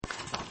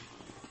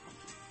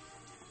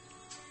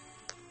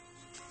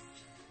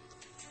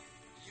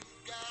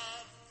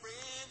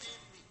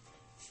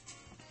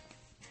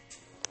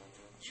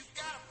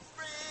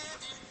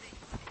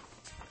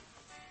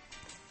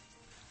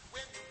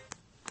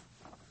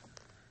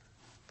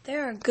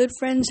There are good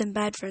friends and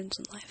bad friends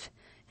in life.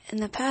 In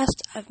the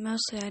past, I've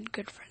mostly had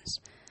good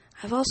friends.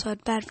 I've also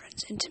had bad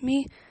friends, and to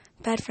me,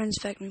 bad friends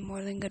affect me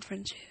more than good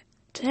friends do.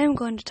 Today I'm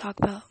going to talk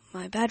about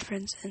my bad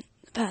friends in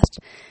the past,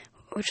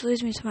 which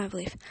leads me to my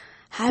belief.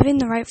 Having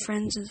the right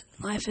friends in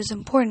life is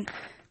important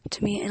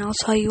to me, and I'll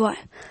tell you why.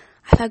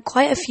 I've had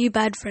quite a few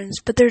bad friends,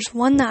 but there's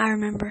one that I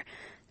remember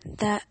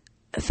that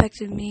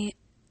affected me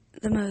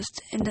the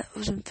most, and that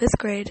was in 5th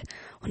grade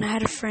when I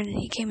had a friend, and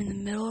he came in the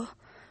middle of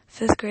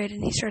 5th grade,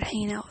 and he started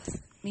hanging out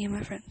with me and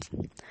my friends.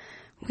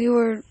 We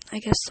were,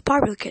 the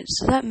popular kids,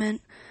 so that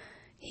meant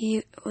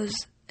he was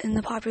in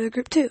the popular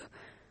group too.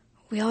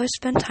 We always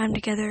spent time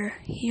together.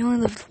 He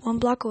only lived 1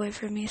 block away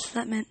from me, so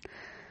that meant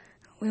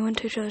we went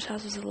to each other's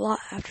houses a lot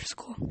after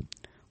school.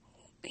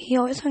 He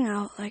always hung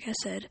out, like I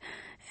said,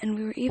 and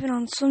we were even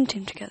on swim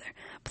team together.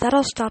 But that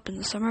all stopped in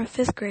the summer of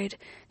 5th grade,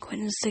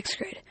 going into 6th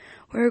grade.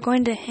 We were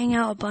going to hang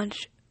out a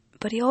bunch,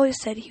 but he always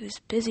said he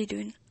was busy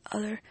doing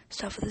other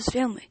stuff with his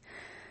family.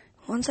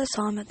 Once I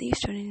saw him at the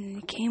Easter Bunny, and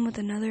he came with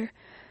another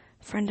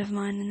friend of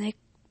mine, and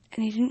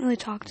he didn't really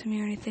talk to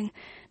me or anything,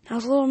 and I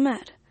was a little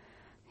mad.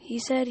 He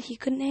said he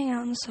couldn't hang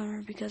out in the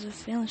summer because of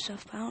family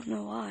stuff, but I don't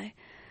know why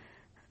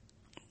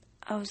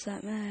I was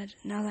that mad.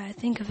 Now that I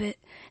think of it,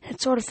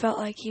 it sort of felt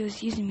like he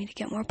was using me to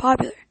get more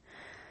popular.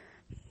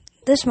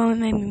 This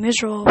moment made me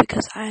miserable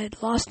because I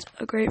had lost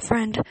a great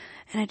friend,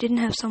 and I didn't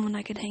have someone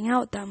I could hang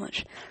out with that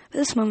much. But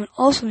this moment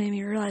also made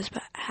me realize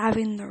about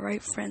having the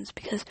right friends,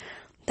 because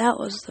that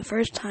was the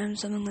first time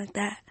something like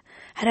that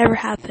had ever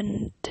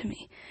happened to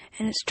me,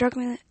 and it struck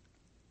me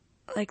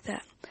like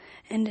that,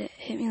 and it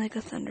hit me like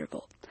a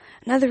thunderbolt.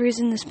 Another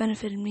reason this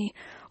benefited me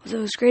was it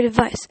was great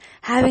advice.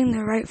 Having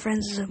the right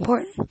friends is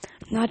important,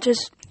 not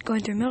just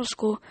going through middle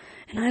school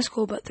and high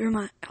school, but through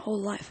my whole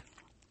life.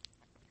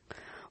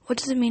 What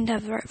does it mean to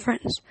have the right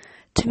friends?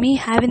 To me,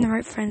 having the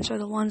right friends are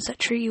the ones that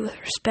treat you with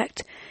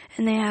respect,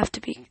 and they have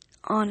to be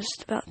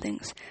honest about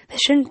things. They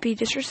shouldn't be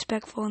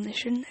disrespectful, and they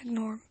shouldn't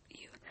ignore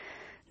you.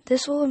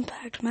 This will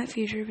impact my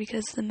future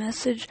because the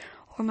message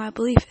or my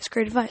belief is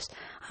great advice.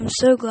 I'm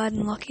so glad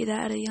and lucky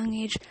that at a young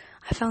age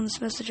I found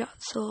this message out,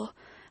 so it'll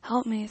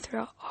help me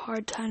throughout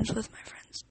hard times with my friends.